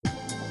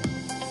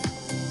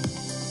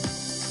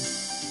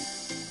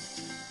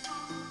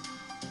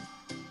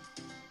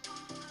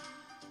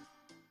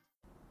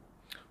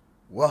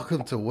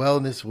Welcome to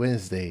Wellness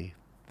Wednesday,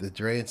 the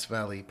Dre and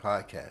Smiley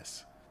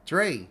podcast.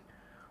 Dre,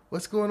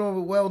 what's going on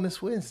with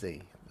Wellness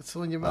Wednesday? What's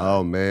on your Oh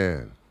mind?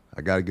 man,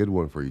 I got a good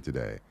one for you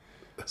today.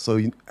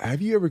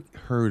 Have you ever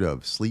heard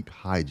of sleep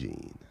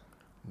hygiene?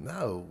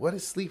 No, what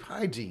is sleep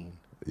hygiene?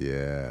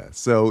 Yeah.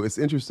 So it's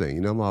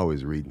interesting. I'm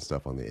always reading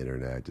stuff on the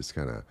internet, just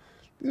kind of,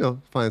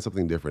 find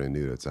something different and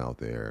new that's out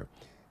there.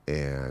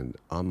 And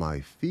on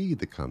my feed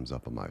that comes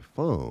up on my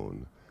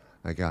phone,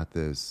 I got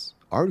this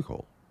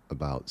article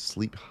about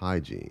sleep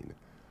hygiene.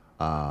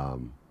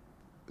 Um,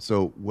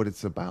 so what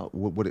it's about,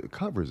 what it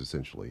covers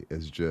essentially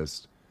is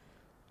just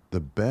the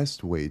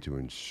best way to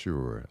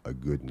ensure a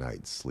good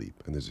night's sleep.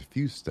 And there's a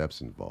few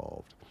steps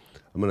involved.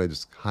 I'm going to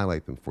just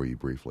highlight them for you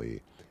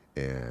briefly.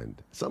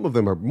 And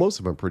most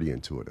of them are pretty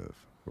intuitive,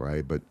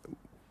 right? But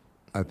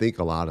I think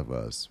a lot of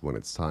us, when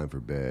it's time for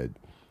bed,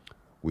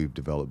 we've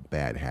developed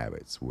bad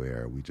habits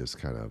where we just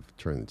kind of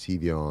turn the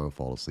TV on,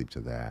 fall asleep to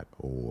that,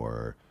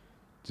 or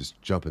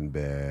just jump in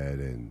bed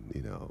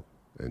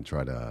and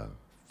try to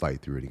fight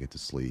through it and get to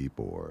sleep,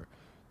 or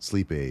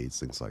sleep aids,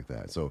 things like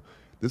that. So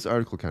this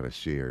article kind of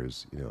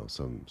shares,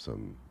 some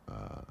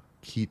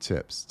key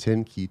tips,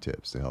 10 key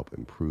tips to help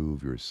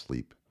improve your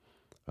sleep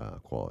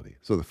quality.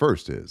 So the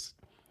first is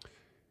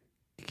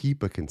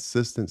keep a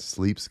consistent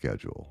sleep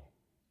schedule,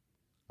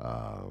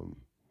 um,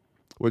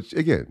 which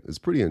again is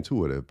pretty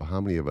intuitive, but how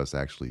many of us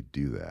actually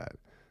do that?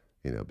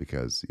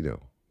 Because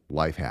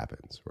life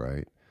happens,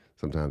 right?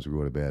 Sometimes we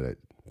go to bed at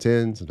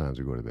 10, sometimes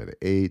we go to bed at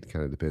 8.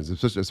 Kind of depends,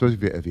 especially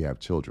if you have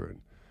children.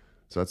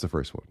 So that's the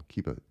first one.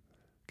 Keep a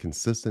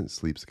consistent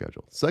sleep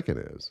schedule. Second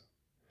is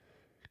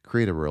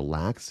create a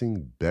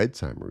relaxing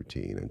bedtime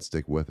routine and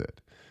stick with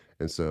it.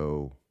 And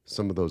so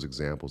some of those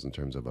examples in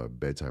terms of a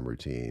bedtime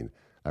routine,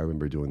 I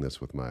remember doing this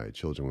with my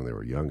children when they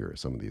were younger,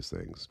 some of these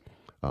things.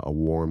 A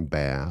warm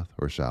bath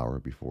or shower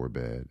before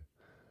bed,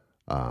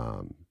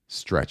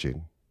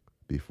 stretching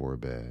before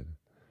bed,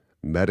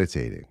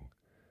 meditating,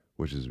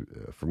 which is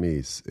for me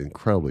it's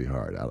incredibly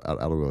hard. I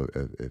don't know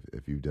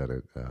if you've done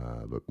it,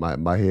 but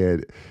my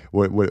head,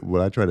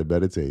 when I try to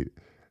meditate,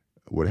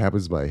 what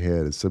happens in my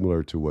head is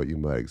similar to what you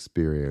might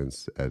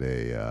experience at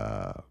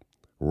a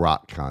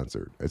rock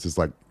concert. It's just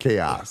like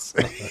chaos.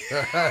 Does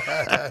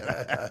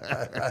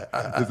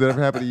that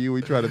ever happen to you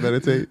when you try to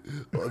meditate?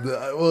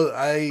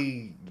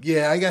 I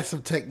got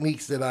some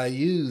techniques that I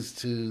use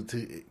to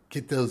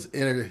get those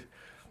inner.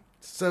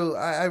 So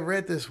I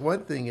read this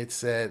one thing. It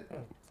said,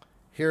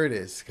 here it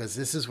is, because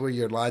this is where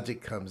your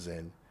logic comes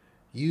in.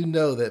 You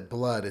know that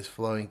blood is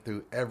flowing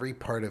through every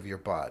part of your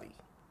body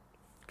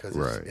because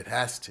Right. it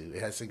has to.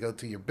 It has to go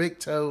to your big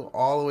toe,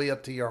 all the way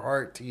up to your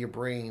heart, to your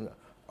brain,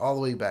 all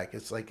the way back.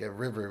 It's like a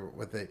river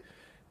with a.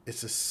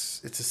 It's a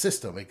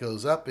system. It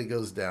goes up, it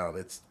goes down.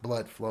 It's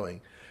blood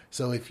flowing.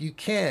 So if you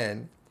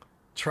can,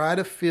 try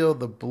to feel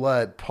the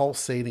blood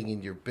pulsating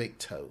in your big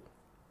toe.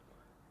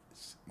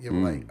 You're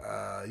like,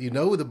 you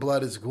know the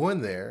blood is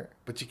going there,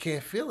 but you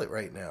can't feel it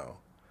right now.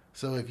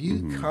 So if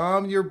you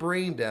calm your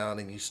brain down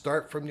and you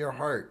start from your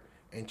heart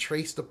and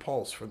trace the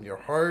pulse from your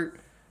heart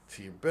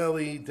to your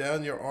belly,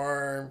 down your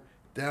arm,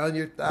 down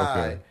your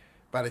thigh, Okay.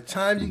 by the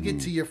time you get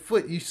to your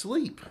foot, you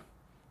sleep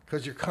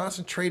because you're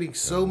concentrating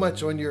so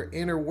much on your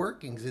inner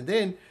workings. And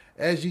then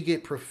as you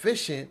get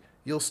proficient,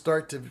 you'll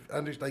start to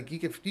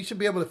you should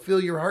be able to feel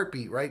your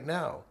heartbeat right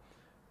now,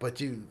 but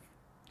you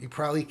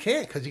probably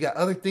can't because you got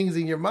other things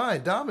in your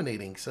mind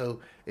dominating. So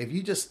if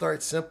you just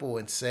start simple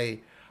and say,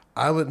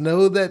 I would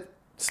know that,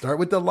 start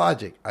with the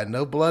logic. I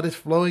know blood is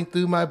flowing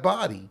through my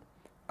body.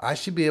 I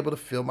should be able to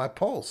feel my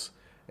pulse.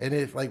 And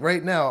if like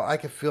right now, I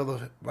can feel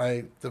the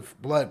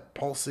blood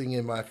pulsing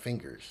in my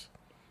fingers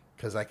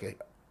because I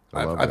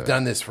love I've that.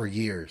 done this for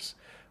years.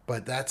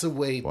 But that's a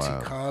way to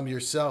Wow. calm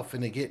yourself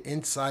and to get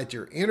inside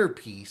your inner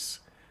peace.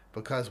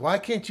 Because why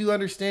can't you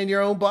understand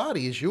your own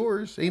body? It's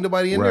yours. Ain't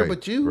nobody in there Right.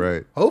 but you.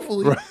 Right.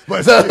 Hopefully. Right.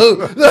 But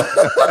So,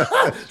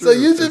 so true.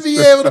 you should It's be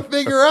true. able to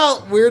figure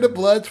out where the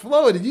blood's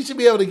flowing. And you should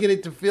be able to get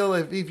it to feel,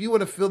 if you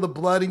want to feel the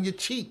blood in your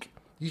cheek,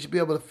 you should be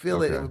able to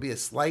feel it. It Okay. would be a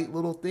slight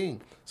little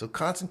thing. So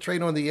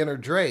concentrate on the inner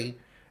Dre,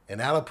 and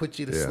that'll put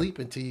you to Yeah. sleep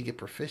until you get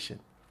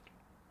proficient.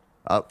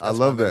 I That's my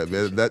love that,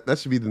 man. meditation. That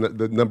should be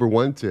the number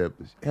one tip.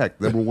 Heck,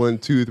 number 1,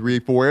 2, 3,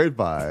 4, and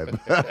 5.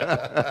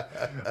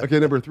 Okay,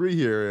 number 3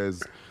 here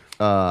is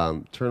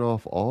turn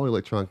off all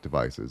electronic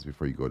devices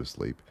before you go to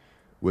sleep,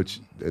 which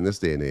in this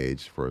day and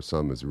age for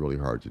some is really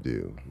hard to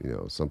do.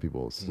 Some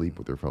people sleep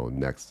with their phone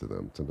next to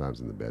them, sometimes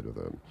in the bed with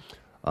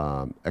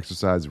them.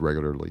 Exercise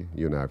regularly.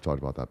 You and I have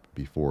talked about that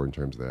before in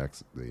terms of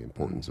the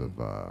importance of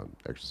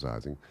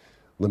exercising.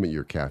 Limit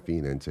your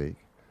caffeine intake.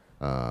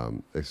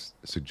 It's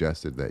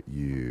suggested that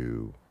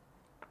you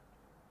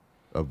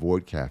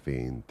avoid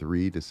caffeine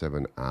 3 to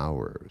 7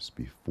 hours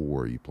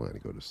before you plan to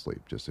go to sleep,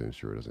 just to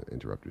ensure it doesn't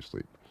interrupt your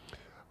sleep.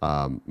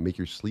 Make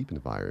your sleep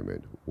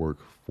environment work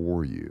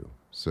for you.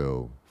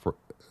 So, for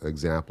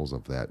examples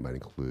of that might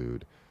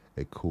include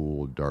a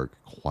cool, dark,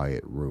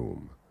 quiet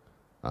room.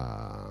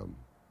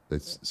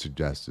 It's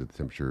suggested the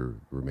temperature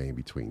remain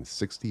between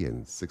 60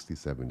 and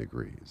 67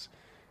 degrees.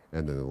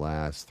 And then the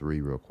last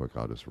three, real quick,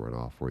 I'll just run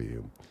off for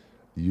you.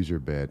 Use your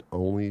bed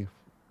only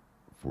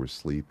for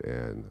sleep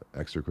and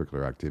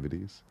extracurricular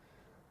activities.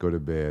 Go to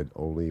bed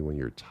only when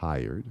you're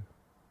tired.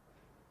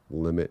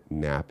 Limit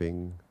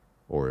napping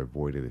or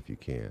avoid it if you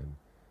can.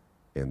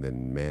 And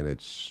then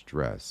manage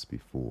stress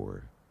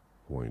before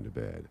going to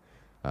bed.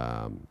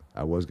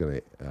 I was going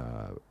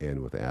to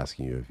end with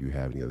asking you if you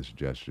have any other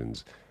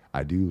suggestions.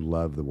 I do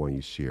love the one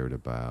you shared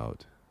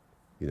about,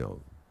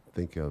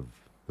 think of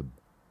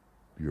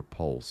your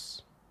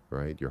pulse,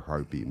 right? Your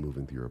heartbeat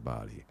moving through your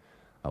body.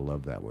 I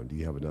love that one. Do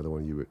you have another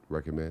one you would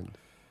recommend?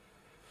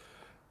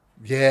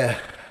 Yeah.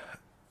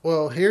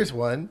 Well, here's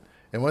one.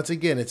 And once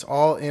again, it's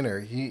all inner.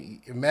 You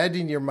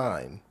imagine your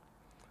mind.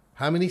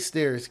 How many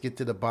stairs get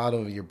to the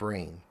bottom of your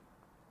brain?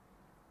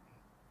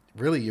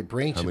 Really, your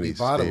brain should be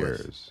bottomless.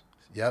 Stairs?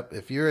 Yep.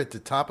 If you're at the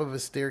top of a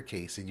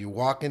staircase and you're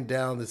walking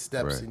down the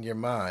steps Right. in your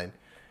mind,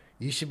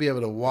 you should be able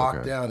to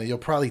walk down, and you'll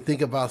probably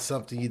think about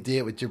something you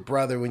did with your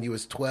brother when you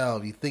was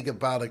 12. You think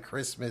about a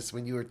Christmas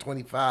when you were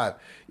 25.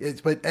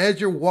 But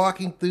as you're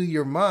walking through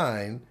your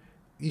mind,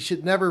 you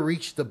should never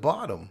reach the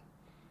bottom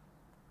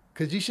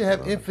because you should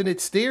have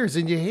infinite stairs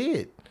in your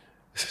head.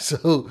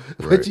 So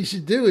what you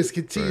should do is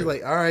continue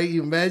all right,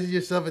 you imagine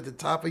yourself at the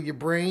top of your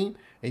brain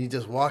and you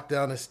just walk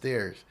down the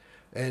stairs.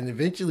 And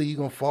eventually you're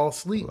going to fall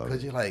asleep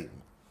because you're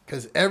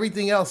because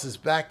everything else is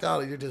backed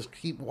out and you just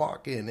keep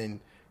walking and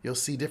you'll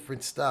see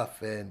different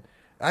stuff. And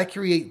I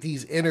create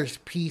these inner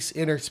peace,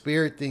 inner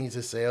spirit things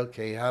to say,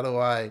 okay, how do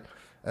I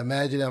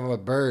imagine I'm a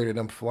bird and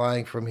I'm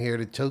flying from here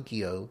to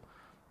Tokyo?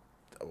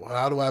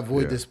 How do I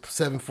avoid this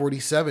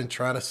 747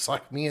 trying to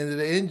suck me into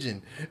the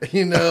engine?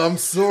 I'm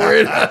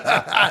soaring.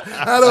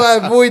 How do I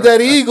avoid that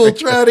eagle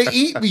trying to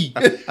eat me?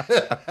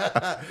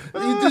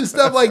 You do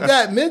stuff like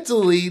that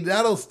mentally,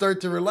 that'll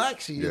start to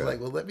relax you. You're like,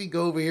 well, let me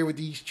go over here with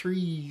these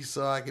trees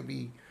so I can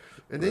be.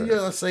 And then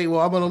you'll say,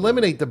 well, I'm going to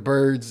eliminate the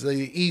birds,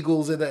 the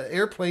eagles, and the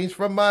airplanes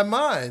from my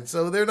mind.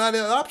 So they're not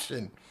an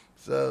option.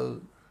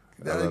 So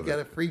now you got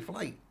a free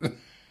flight.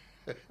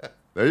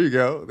 There you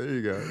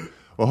go.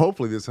 Well,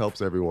 hopefully this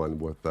helps everyone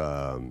with,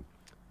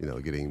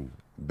 getting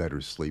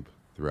better sleep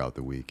throughout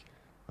the week.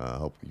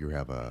 Hope you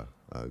have a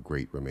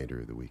great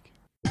remainder of the week.